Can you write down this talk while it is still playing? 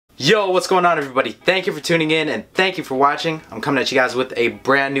Yo, what's going on everybody? Thank you for tuning in and thank you for watching. I'm coming at you guys with a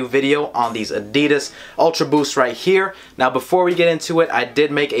brand new video on these Adidas Ultra Boosts right here. Now before we get into it, I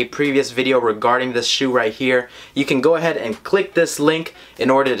did make a previous video regarding this shoe right here. You can go ahead and click this link in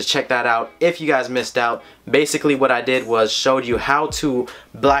order to check that out if you guys missed out. Basically what I did was showed you how to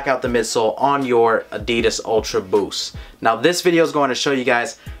black out the midsole on your Adidas Ultra Boost. Now this video is going to show you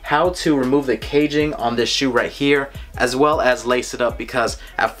guys how to remove the caging on this shoe right here, as well as lace it up, because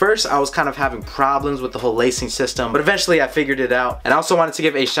at first I was kind of having problems with the whole lacing system, but eventually I figured it out. And I also wanted to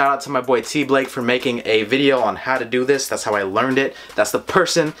give a shout out to my boy T Blake for making a video on how to do this. That's how I learned it. That's the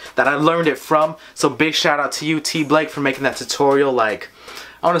person that I learned it from. So big shout out to you, T Blake, for making that tutorial like,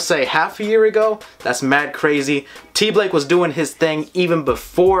 I want to say half a year ago. That's mad crazy. T Blake was doing his thing even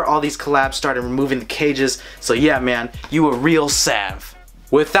before all these collabs started removing the cages. So yeah, man, you a real sav.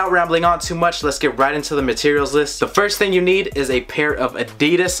 Without rambling on too much, let's get right into the materials list. The first thing you need is a pair of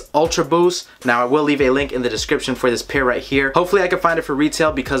Adidas Ultra Boosts. Now I will leave a link in the description for this pair right here. Hopefully I can find it for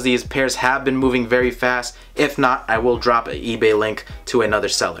retail because these pairs have been moving very fast. If not, I will drop an eBay link to another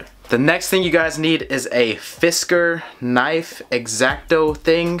seller. The next thing you guys need is a Fisker knife X-Acto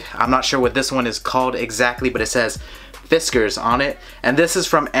thing. I'm not sure what this one is called exactly, but it says Fiskars on it. And this is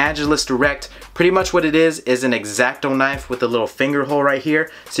from Adidas Direct. Pretty much what it is an X-Acto knife with a little finger hole right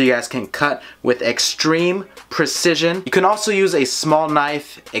here, so you guys can cut with extreme precision. You can also use a small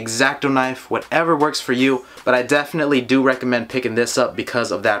knife, X-Acto knife, whatever works for you, but I definitely do recommend picking this up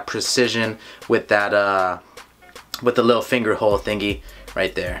because of that precision with that with the little finger hole thingy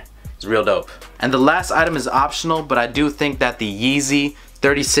right there. It's real dope. And the last item is optional, but I do think that the Yeezy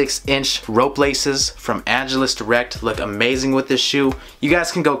 36-inch rope laces from Adidas Direct look amazing with this shoe. You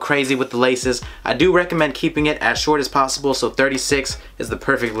guys can go crazy with the laces. I do recommend keeping it as short as possible, so 36 is the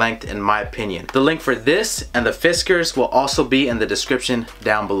perfect length in my opinion. The link for this and the Fiskars will also be in the description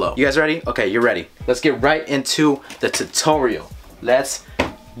down below. You guys ready? Okay, you're ready. Let's get right into the tutorial. Let's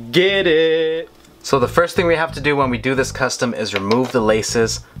get it. So the first thing we have to do when we do this custom is remove the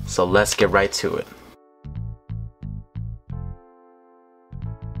laces, so let's get right to it.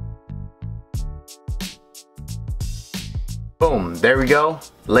 Boom, there we go.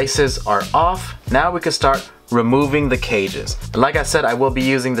 Laces are off. Now we can start removing the cages. And like I said, I will be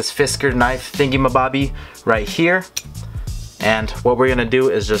using this Fisker knife thingy-mabobby right here. And what we're gonna do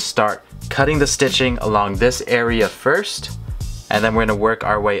is just start cutting the stitching along this area first, and then we're gonna work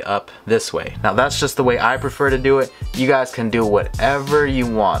our way up this way. Now that's just the way I prefer to do it. You guys can do whatever you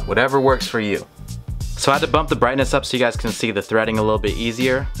want, whatever works for you. So I had to bump the brightness up so you guys can see the threading a little bit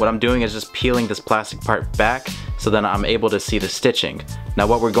easier. What I'm doing is just peeling this plastic part back so then I'm able to see the stitching. Now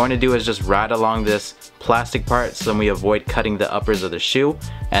what we're going to do is just ride along this plastic part so then we avoid cutting the uppers of the shoe,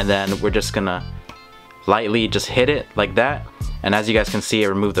 and then we're just gonna lightly just hit it like that, and as you guys can see, it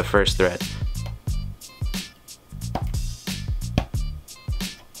removed the first thread.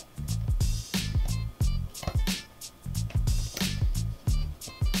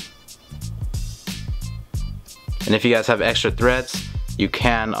 And if you guys have extra threads, you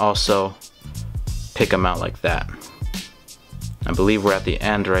can also pick them out like that. I believe we're at the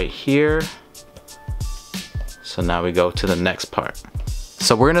end right here. So now we go to the next part.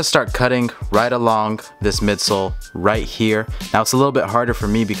 So we're gonna start cutting right along this midsole right here. Now it's a little bit harder for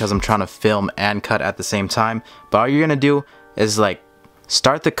me because I'm trying to film and cut at the same time. But all you're gonna do is like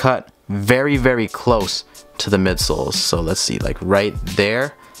start the cut very, very close to the midsoles. So let's see, like right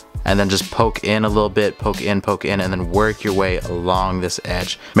there. And then just poke in a little bit, poke in, and then work your way along this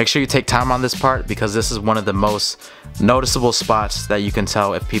edge. Make sure you take time on this part because this is one of the most noticeable spots that you can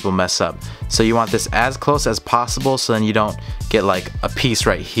tell if people mess up. So you want this as close as possible so then you don't get like a piece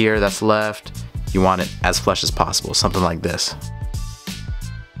right here that's left. You want it as flush as possible, something like this.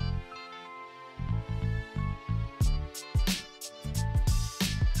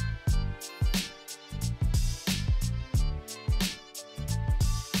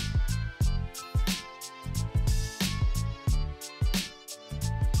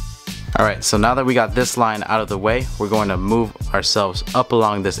 Alright, so now that we got this line out of the way, we're going to move ourselves up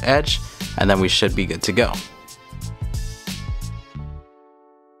along this edge, and then we should be good to go.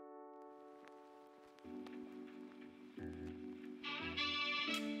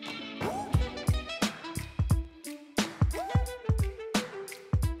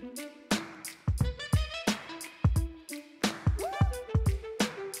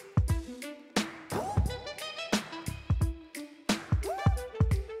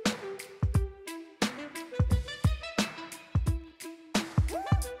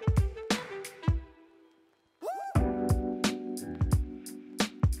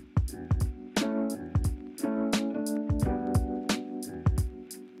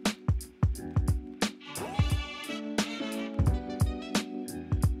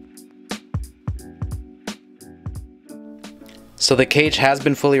 So the cage has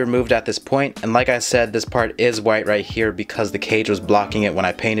been fully removed at this point, and like I said, this part is white right here because the cage was blocking it when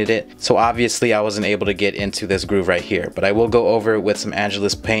I painted it. So obviously I wasn't able to get into this groove right here, but I will go over it with some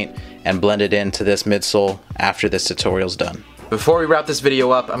Angelus paint and blend it into this midsole after this tutorial's done. Before we wrap this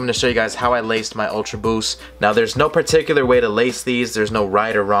video up, I'm going to show you guys how I laced my Ultra Boost. Now there's no particular way to lace these, there's no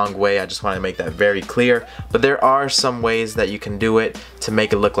right or wrong way, I just want to make that very clear. But there are some ways that you can do it to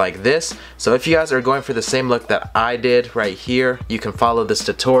make it look like this. So if you guys are going for the same look that I did right here, you can follow this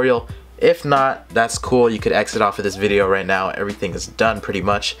tutorial. If not, that's cool, you could exit off of this video right now, everything is done pretty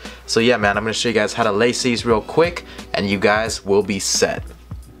much. So yeah man, I'm going to show you guys how to lace these real quick and you guys will be set.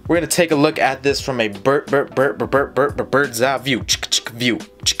 We're gonna take a look at this from a bird's eye view.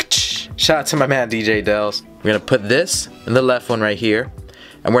 Shout out to my man DJ Dells. We're gonna put this in the left one right here,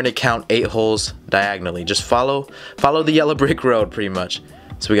 and we're gonna count 8 holes diagonally. Just follow the yellow brick road pretty much.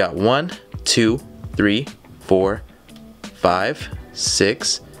 So we got 1, 2, 3, 4, 5,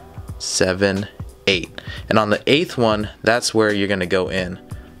 6, 7, 8. And on the 8th one, that's where you're gonna go in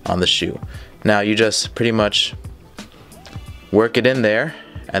on the shoe. Now you just pretty much work it in there,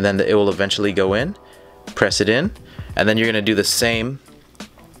 and then it will eventually go in, press it in, and then you're gonna do the same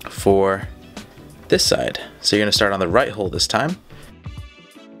for this side. So you're gonna start on the right hole this time.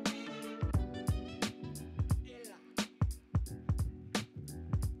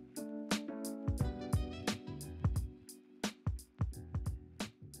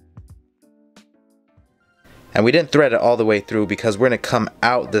 And we didn't thread it all the way through because we're gonna come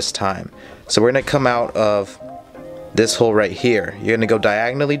out this time. So we're gonna come out of this hole right here. You're gonna go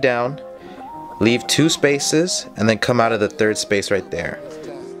diagonally down, leave 2 spaces, and then come out of the 3rd space right there.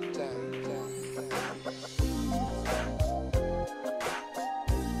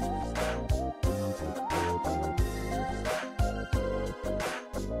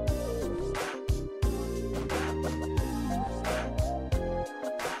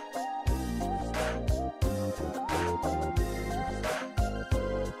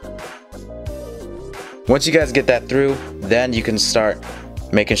 Once you guys get that through, then you can start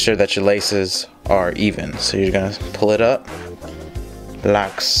making sure that your laces are even. So you're gonna pull it up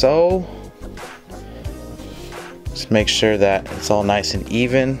like so. Just make sure that it's all nice and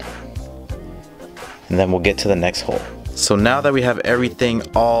even, and then we'll get to the next hole. So now that we have everything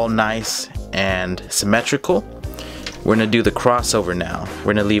all nice and symmetrical, we're gonna do the crossover now.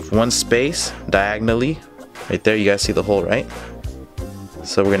 We're gonna leave 1 space diagonally right there. You guys see the hole, right?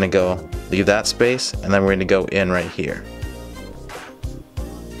 So we're gonna go leave that space, and then we're gonna go in right here.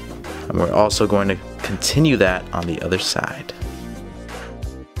 And we're also going to continue that on the other side.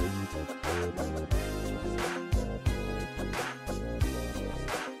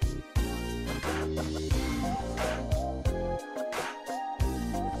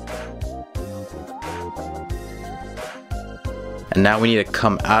 And now we need to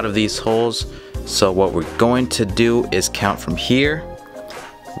come out of these holes. So what we're going to do is count from here.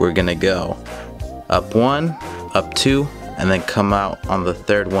 We're gonna go up 1, up 2, and then come out on the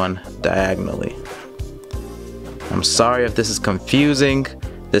 3rd one diagonally. I'm sorry if this is confusing.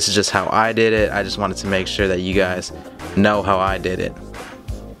 This is just how I did it. I just wanted to make sure that you guys know how I did it.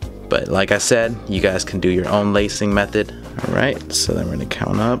 But like I said, you guys can do your own lacing method. Alright, so then we're gonna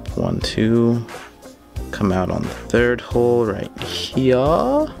count up 1, 2, come out on the 3rd hole right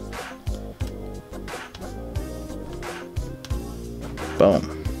here.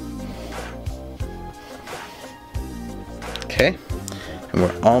 Boom. Okay, and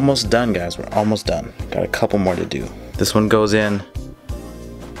we're almost done, guys. We're almost done. Got a couple more to do. This one goes in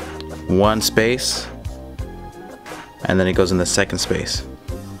 1 space, and then it goes in the 2nd space.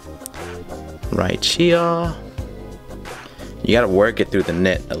 Right here. You gotta work it through the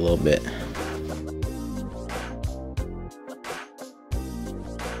knit a little bit.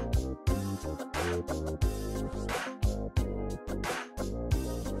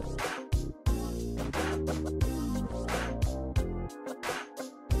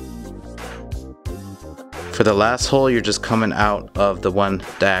 For the last hole, you're just coming out of the one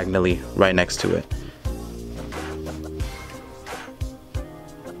diagonally right next to it.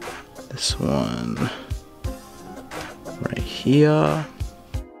 This one right here.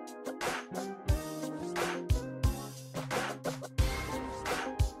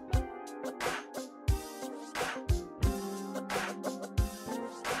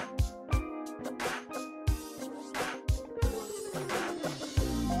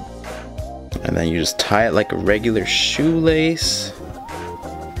 And then you just tie it like a regular shoelace.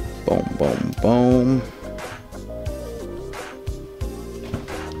 Boom, boom, boom.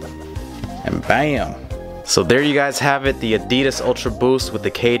 And bam. So there you guys have it, the Adidas Ultra Boost with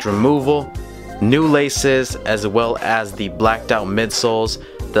the cage removal. new laces as well as the blacked out midsoles.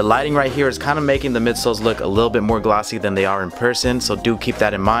 The lighting right here is kind of making the midsoles look a little bit more glossy than they are in person, so do keep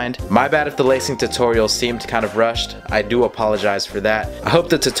that in mind. My bad if the lacing tutorial seemed kind of rushed. I do apologize for that. I hope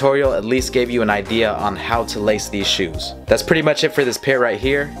the tutorial at least gave you an idea on how to lace these shoes. That's pretty much it for this pair right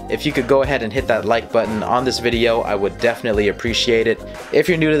here. If you could go ahead and hit that like button on this video, I would definitely appreciate it. If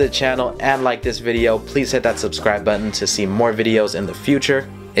you're new to the channel and like this video, please hit that subscribe button to see more videos in the future.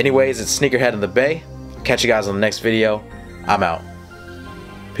 Anyways, it's Sneakerhead in the Bay. Catch you guys on the next video. I'm out.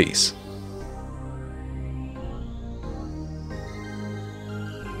 Peace.